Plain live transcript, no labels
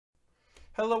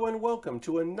Hello and welcome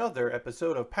to another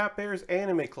episode of Pat Baer's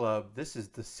Anime Club. This is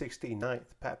the 69th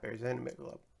Pat Baer's Anime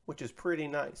Club, which is pretty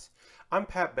nice. I'm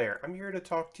Pat Baer. I'm here to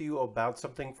talk to you about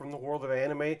something from the world of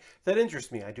anime that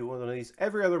interests me. I do one of these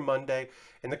every other Monday.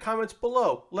 In the comments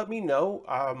below, let me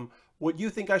know what you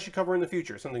think I should cover in the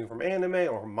future. Something from anime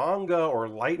or manga or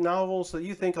light novels that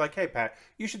you think like, hey Pat,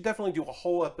 you should definitely do a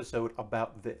whole episode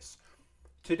about this.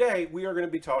 Today, we are going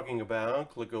to be talking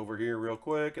about, click over here real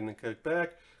quick and then click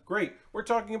back. Great. We're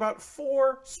talking about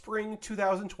 4 spring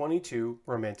 2022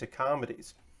 romantic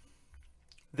comedies.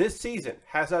 This season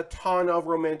has a ton of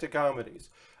romantic comedies.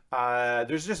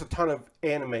 There's just a ton of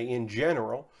anime in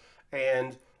general,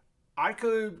 and I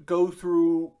could go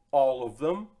through all of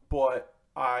them, but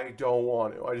I don't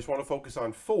want to. I just want to focus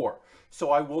on 4.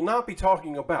 So I will not be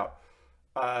talking about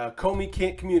Komi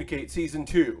Can't Communicate Season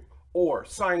 2, or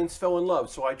Science Fell in Love,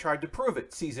 So I Tried to Prove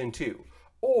It Season 2,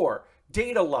 or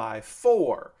Date Alive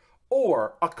 4,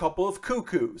 or A Couple of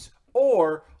Cuckoos,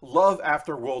 or Love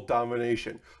After World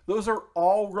Domination. Those are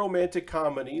all romantic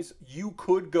comedies you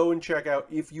could go and check out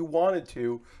if you wanted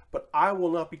to, but I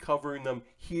will not be covering them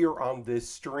here on this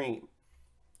stream.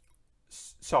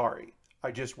 Sorry,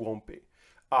 I just won't be.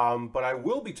 But I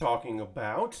will be talking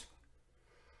about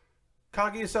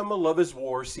Kaguya-sama Love is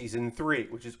War Season 3,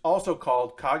 which is also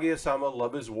called Kaguya-sama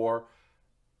Love is War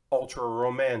Ultra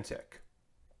Romantic.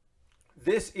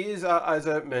 This is, as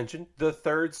I mentioned, the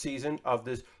 3rd season of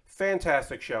this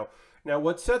fantastic show. Now,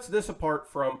 what sets this apart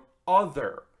from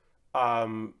other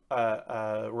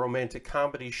romantic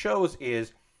comedy shows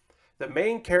is the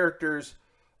main characters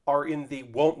are in the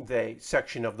won't they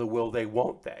section of the will they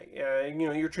won't they. You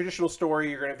know, your traditional story,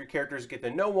 you're gonna have your characters get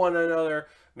to know one another,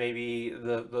 maybe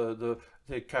the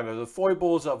kind of the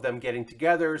foibles of them getting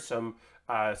together, some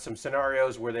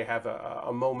scenarios where they have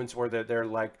a moments where they're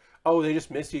like, oh, they just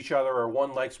missed each other, or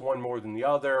one likes one more than the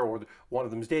other, or one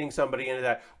of them is dating somebody into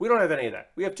that. We don't have any of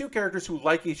that. We have 2 characters who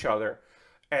like each other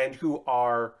and who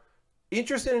are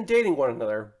interested in dating one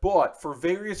another, but for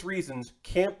various reasons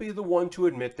can't be the one to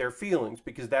admit their feelings,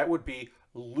 because that would be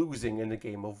losing in the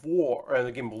game of war, or in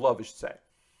the game of love, I should say.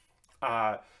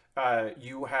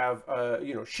 You have,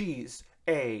 you know, she's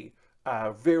a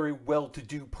very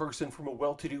well-to-do person from a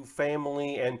well-to-do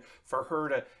family, and for her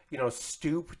to, you know,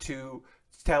 stoop to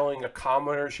telling a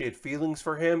commoner she had feelings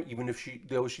for him, even if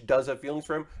though she does have feelings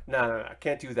for him, no, I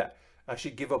can't do that.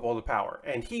 She'd give up all the power.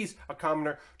 And he's a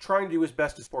commoner trying to do his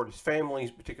best to support his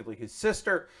family, particularly his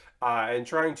sister, and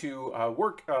trying to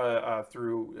work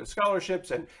through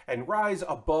scholarships and rise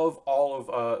above all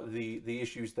of the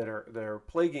issues that are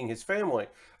plaguing his family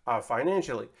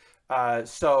financially.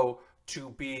 So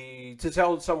to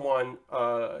tell someone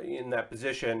in that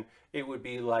position, it would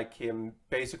be like him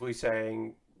basically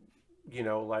saying, you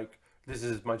know, like, this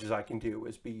is as much as I can do,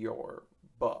 is be your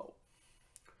beau.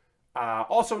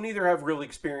 Also, neither have really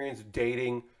experienced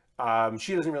dating.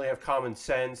 She doesn't really have common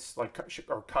sense, like,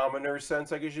 or commoner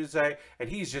sense, I guess you should say. And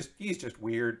he's just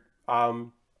weird,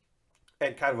 and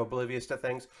kind of oblivious to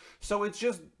things. So it's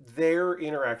just their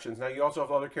interactions. Now, you also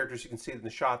have other characters you can see in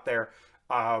the shot there,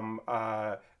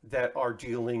 that are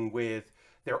dealing with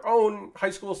their own high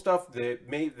school stuff that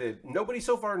nobody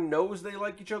so far knows they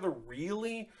like each other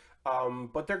really,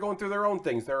 but they're going through their own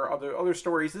things. There are other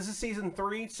stories. This is season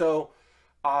 3, so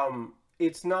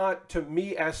it's not, to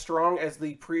me, as strong as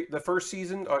the first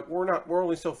season. We're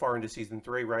only so far into season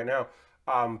 3 right now,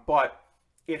 but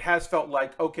it has felt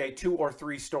like, okay, 2 or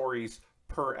 3 stories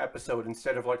per episode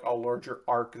instead of like a larger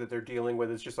arc that they're dealing with.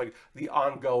 It's just like the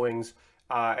ongoings,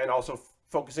 and also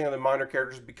focusing on the minor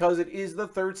characters because it is the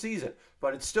 3rd season,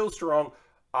 but it's still strong.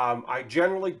 I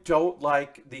generally don't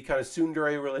like the kind of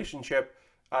tsundere relationship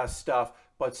stuff,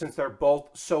 but since they're both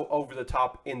so over the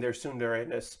top in their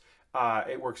tsundere-ness,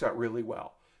 it works out really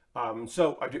well.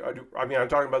 So I mean, I'm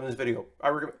talking about in this video.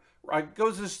 I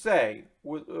goes to say,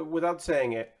 without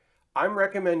saying it, I'm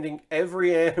recommending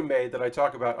every anime that I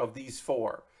talk about of these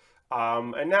 4.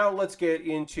 And now let's get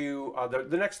into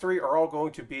the next 3 are all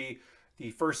going to be the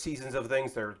first seasons of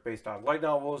things. They're based on light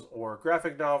novels or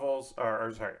graphic novels,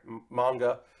 or sorry,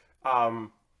 manga.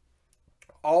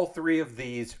 All 3 of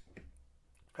these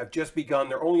have just begun.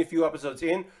 They're only a few episodes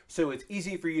in, so it's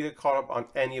easy for you to caught up on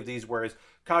any of these, whereas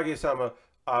Kaguya-sama,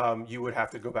 you would have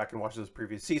to go back and watch those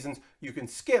previous seasons. You can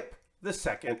skip the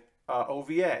 2nd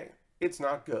OVA. It's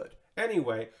not good.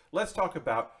 Anyway, let's talk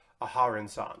about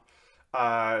Aharon-san.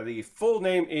 The full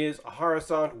name is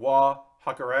Ahara-san wa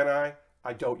Hakarenai.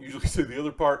 I don't usually say the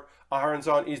other part.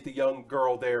 Aharon-san is the young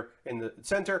girl there in the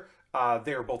center.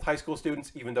 They're both high school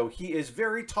students, even though he is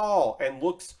very tall and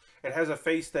looks and has a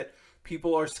face that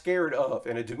people are scared of,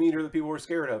 and a demeanor that people are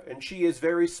scared of. And she is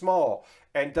very small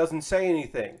and doesn't say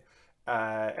anything,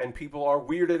 and people are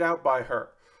weirded out by her.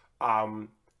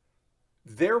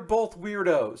 They're both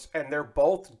weirdos, and they're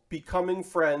both becoming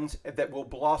friends that will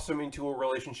blossom into a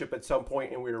relationship at some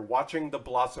point, and we're watching the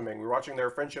blossoming. We're watching their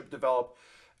friendship develop.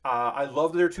 I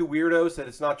love they're two weirdos, that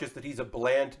it's not just that he's a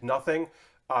bland nothing.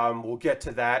 We'll get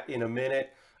to that in a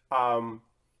minute. I'm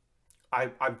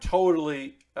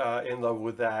totally in love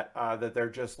with that, that they're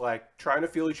just like trying to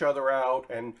feel each other out,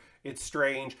 and it's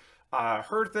strange.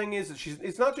 Her thing is that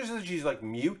it's not just that she's like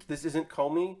mute. This isn't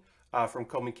Comey from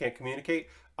Comey Can't Communicate.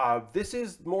 This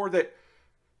is more that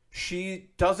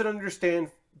she doesn't understand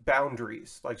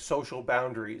boundaries, like social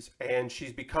boundaries, and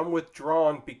she's become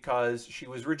withdrawn because she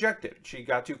was rejected. She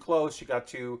got too close, she got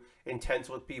too intense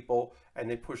with people, and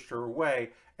they pushed her away,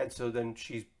 and so then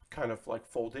she's kind of like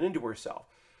folded into herself.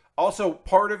 Also,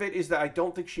 part of it is that I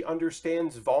don't think she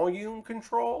understands volume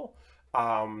control,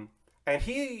 and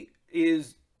he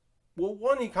is, well,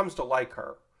 one, he comes to like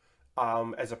her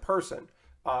as a person,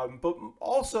 but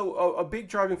also a big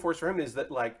driving force for him is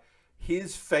that like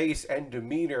his face and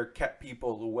demeanor kept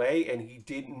people away, and he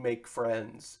didn't make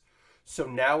friends. So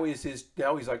now he's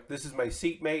like, this is my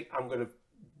seatmate. I'm gonna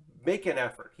make an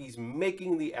effort. He's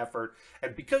making the effort,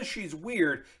 and because she's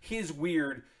weird, his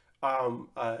weird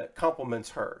complements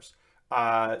hers.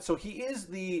 So he is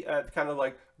the kind of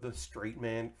like the straight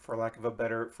man, for lack of a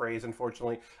better phrase.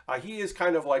 Unfortunately, he is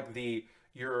kind of like the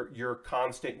your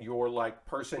constant, your like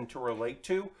person to relate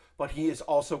to, but he is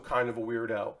also kind of a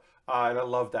weirdo. And I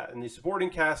love that. And the supporting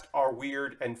cast are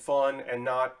weird and fun and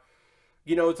not,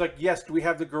 you know, it's like, yes, we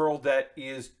have the girl that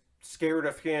is scared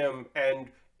of him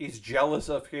and is jealous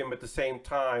of him at the same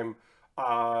time.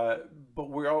 But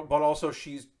also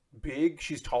she's big,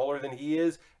 she's taller than he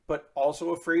is, but also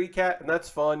a fraidy cat, and that's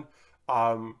fun.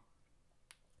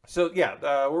 So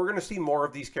yeah, we're going to see more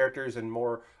of these characters and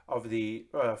more of the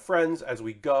friends as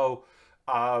we go.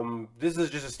 This is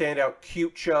just a standout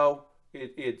cute show.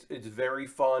 It's very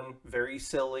fun, very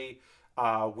silly,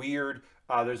 weird.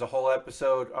 There's a whole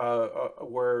episode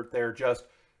where they're just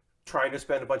trying to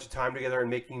spend a bunch of time together and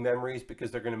making memories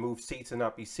because they're going to move seats and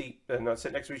not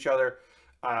sit next to each other.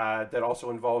 That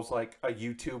also involves like a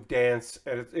YouTube dance,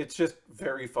 and it's just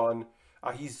very fun.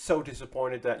 He's so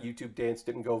disappointed that YouTube dance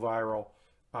didn't go viral.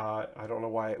 I don't know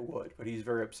why it would, but he's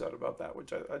very upset about that,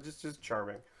 which I just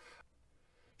charming.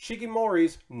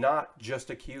 Shikimori's not just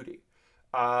a cutie.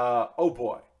 Oh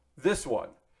boy, this one.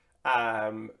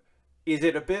 Is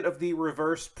it a bit of the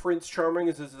reverse Prince Charming?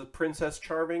 Is this a Princess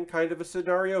Charming kind of a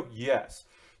scenario? Yes.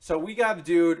 So we got a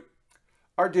dude,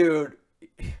 our dude,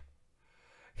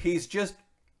 he's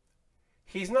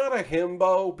not a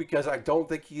himbo because I don't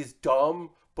think he's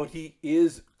dumb, but he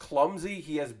is clumsy.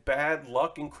 He has bad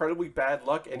luck, incredibly bad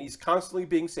luck, and he's constantly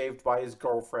being saved by his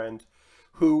girlfriend,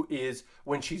 who is,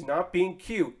 when she's not being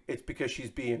cute, it's because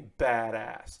she's being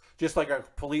badass. Just like a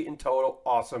complete and total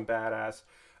awesome badass.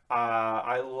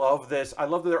 I love this. I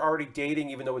love that they're already dating,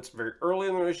 even though it's very early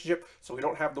in the relationship, so we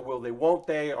don't have the will they, won't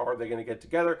they, or are they going to get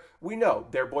together? We know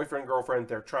they're boyfriend, girlfriend.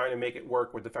 They're trying to make it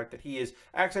work with the fact that he is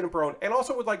accident prone, and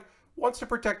also with like, wants to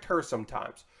protect her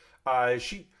sometimes. I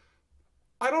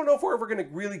don't know if we're ever going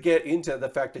to really get into the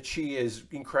fact that she is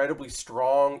incredibly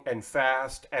strong and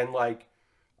fast and like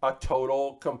a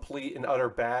total, complete, and utter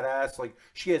badass. Like,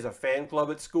 she has a fan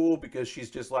club at school because she's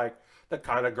just like the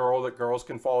kind of girl that girls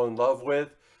can fall in love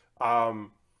with.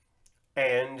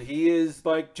 And he is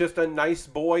like just a nice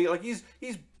boy. Like, he's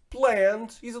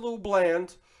bland. He's a little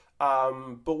bland.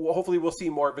 But hopefully we'll see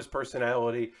more of his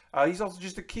personality. He's also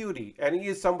just a cutie, and he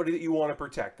is somebody that you want to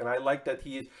protect. And I like that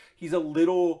he's a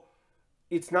little,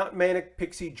 it's not manic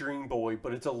pixie dream boy,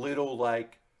 but it's a little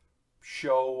like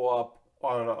show up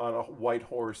on a white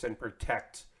horse and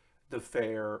protect the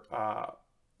fair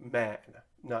man,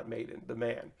 not maiden, the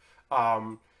man.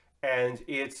 And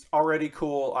it's already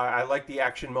cool. I like the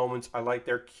action moments. I like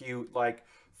their cute, like,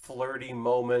 flirty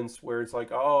moments where it's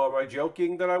like, oh, am I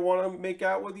joking that I want to make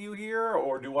out with you here,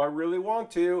 or do I really want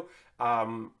to?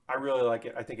 I really like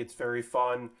it. I think it's very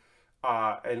fun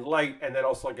and light, and then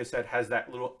also, like I said, has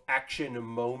that little action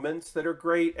moments that are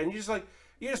great, and you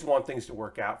just want things to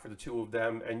work out for the two of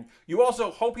them, and you also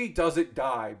hope he doesn't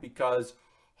die, because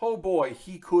oh boy,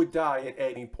 he could die at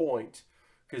any point,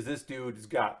 because this dude has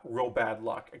got real bad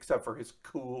luck, except for his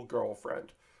cool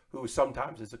girlfriend, who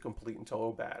sometimes is a complete and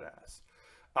total badass.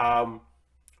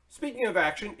 Speaking of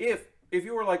action, if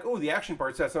you were like, oh, the action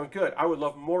parts, that sounds good, I would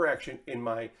love more action in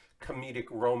my comedic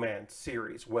romance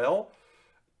series. Well,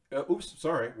 oops,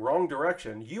 sorry, wrong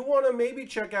direction. You want to maybe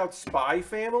check out Spy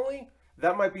Family?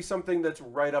 That might be something that's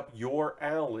right up your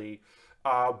alley.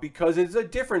 because it's a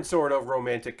different sort of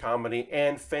romantic comedy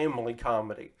and family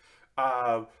comedy.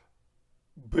 Uh,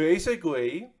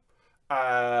 Basically,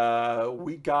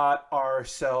 we got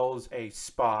ourselves a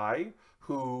spy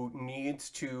who needs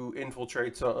to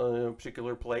infiltrate a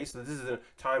particular place. This is a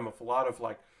time of a lot of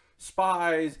like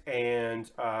spies and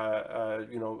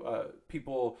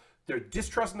people, they're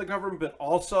distrusting the government, but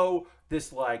also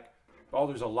this like, oh,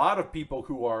 there's a lot of people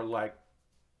who are like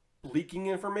leaking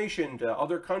information to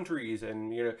other countries,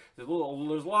 and there's a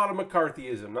lot of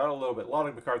McCarthyism, not a little bit, a lot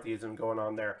of McCarthyism going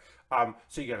on there.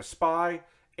 So you got a spy,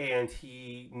 and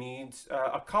he needs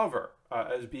a cover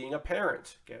as being a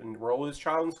parent, enroll his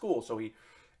child in school. So he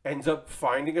ends up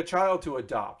finding a child to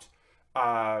adopt,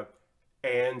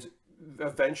 and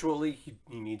eventually he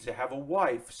needs to have a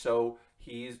wife. So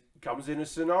he comes in a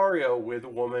scenario with a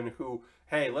woman who,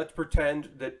 hey, let's pretend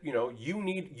that you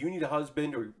need a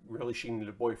husband, or really she needed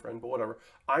a boyfriend, but whatever.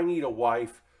 I need a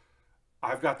wife.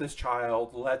 I've got this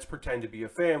child. Let's pretend to be a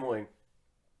family.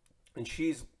 And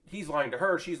he's lying to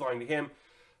her. She's lying to him.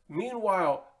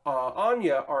 Meanwhile,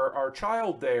 Anya, our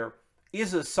child there,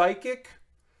 is a psychic,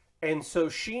 and so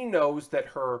she knows that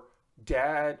her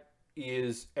dad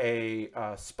is a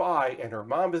spy and her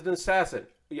mom is an assassin.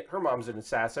 Yeah, her mom's an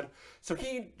assassin. So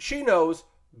she knows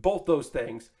both those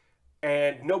things,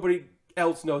 and nobody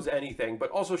else knows anything.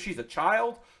 But also she's a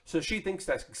child, so she thinks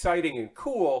that's exciting and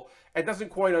cool, and doesn't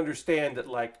quite understand that,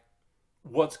 like,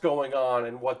 what's going on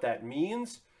and what that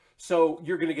means. So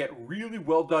you're going to get really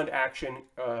well done action,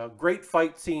 great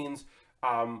fight scenes.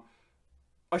 I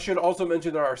should also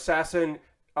mention that our assassin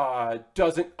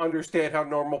doesn't understand how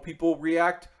normal people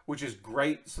react, which is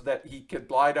great, so that he could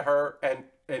lie to her, and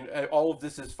all of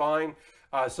this is fine.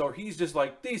 So he's just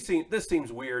like, this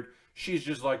seems weird. She's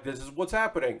just like, this is what's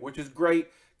happening, which is great,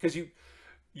 because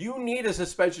you need a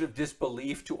suspension of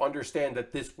disbelief to understand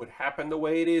that this would happen the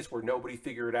way it is, where nobody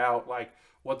figured out like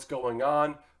what's going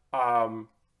on.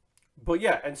 But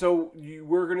yeah, and so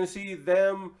we're going to see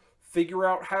them figure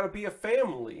out how to be a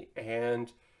family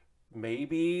and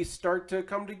maybe start to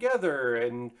come together.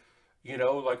 And,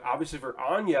 like, obviously for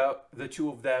Anya, the two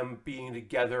of them being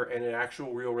together in an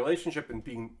actual real relationship and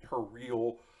being her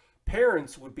real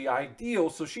parents would be ideal.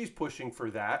 So she's pushing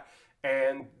for that.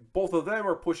 And both of them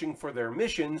are pushing for their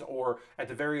missions, or at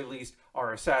the very least,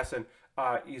 our assassin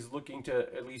is looking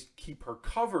to at least keep her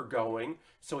cover going.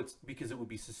 So it's because it would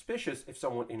be suspicious if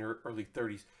someone in her early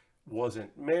 30s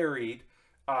wasn't married,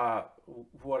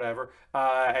 whatever.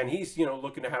 And he's,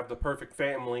 looking to have the perfect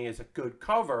family as a good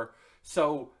cover.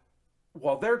 So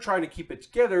while they're trying to keep it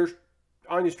together,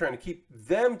 Anya's trying to keep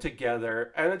them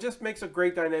together. And it just makes a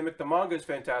great dynamic. The manga is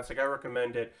fantastic. I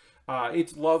recommend it.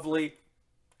 It's lovely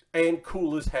and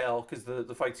cool as hell, because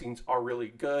the fight scenes are really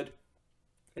good.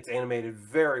 It's animated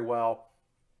very well.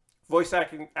 Voice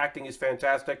acting is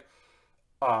fantastic,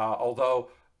 although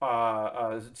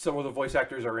some of the voice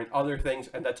actors are in other things,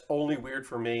 and that's only weird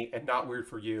for me and not weird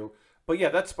for you. But yeah,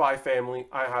 that's Spy Family.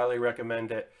 I highly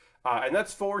recommend it. And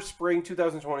that's for spring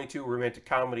 2022 romantic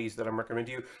comedies that I'm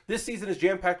recommending to you. This season is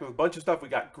jam-packed with a bunch of stuff. We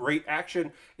got great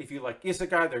action. If you like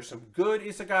isekai, there's some good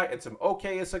isekai and some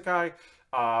okay isekai.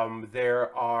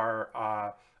 There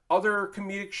are other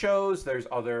comedic shows. There's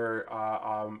other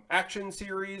action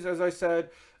series, as I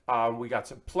said. We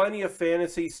got plenty of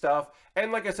fantasy stuff.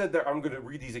 And like I said, I'm going to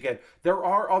read these again. There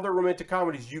are other romantic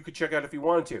comedies you could check out if you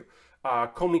wanted to.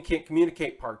 Comey Can't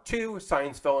Communicate Part 2,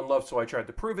 Science Fell in Love So I Tried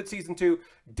to Prove It Season 2,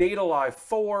 Date Alive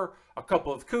 4, A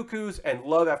Couple of Cuckoos, and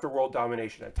Love After World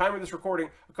Domination. At the time of this recording,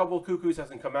 A Couple of Cuckoos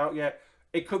hasn't come out yet.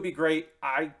 It could be great.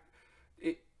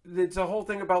 It's a whole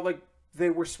thing about, like, they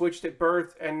were switched at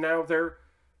birth, and now they're...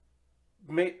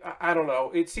 I don't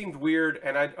know. It seemed weird,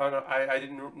 and I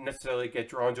didn't necessarily get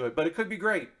drawn to it, but it could be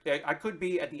great. I could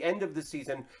be, at the end of the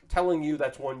season, telling you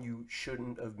that's one you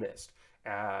shouldn't have missed.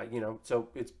 So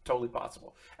it's totally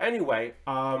possible. Anyway,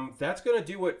 that's going to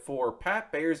do it for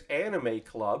Pat Baer's Anime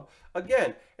Club.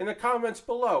 Again, in the comments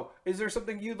below, is there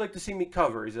something you'd like to see me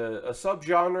cover? Is a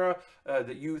subgenre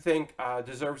that you think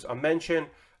deserves a mention?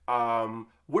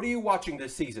 What are you watching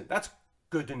this season? That's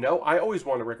good to know. I always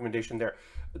want a recommendation there.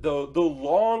 The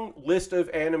long list of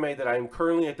anime that I am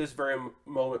currently at this very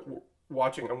moment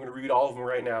watching, I'm going to read all of them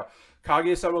right now.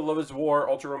 Kaguya-sama Love is War,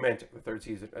 Ultra Romantic, the 3rd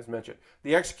season, as mentioned.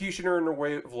 The Executioner and Her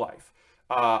Way of Life.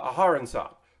 Aharon-san.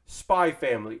 Spy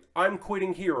Family. I'm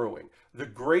Quitting Heroing. The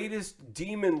Greatest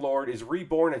Demon Lord is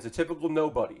Reborn as a Typical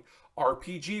Nobody.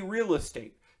 RPG Real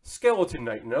Estate. Skeleton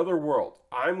Knight, Another World.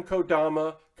 I'm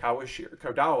Kodawa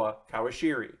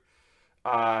Kawashiri.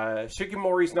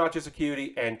 Shikimori's Not Just a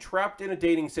Cutie, and Trapped in a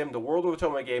Dating Sim, The World of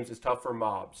Otome Games is Tough for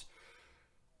Mobs.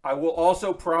 I will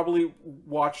also probably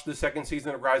watch the second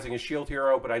season of Rising as Shield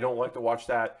Hero, but I don't like to watch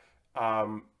that.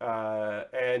 And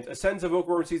Ascends of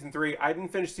Oakward season 3. I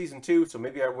didn't finish season 2, so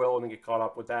maybe I will and get caught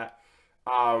up with that.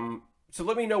 So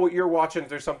let me know what you're watching. If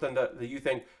there's something that you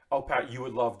think, oh, Pat, you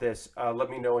would love this, let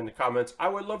me know in the comments. I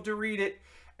would love to read it,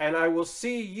 and I will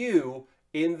see you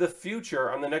in the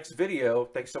future on the next video.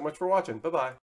 Thanks so much for watching. Bye-bye.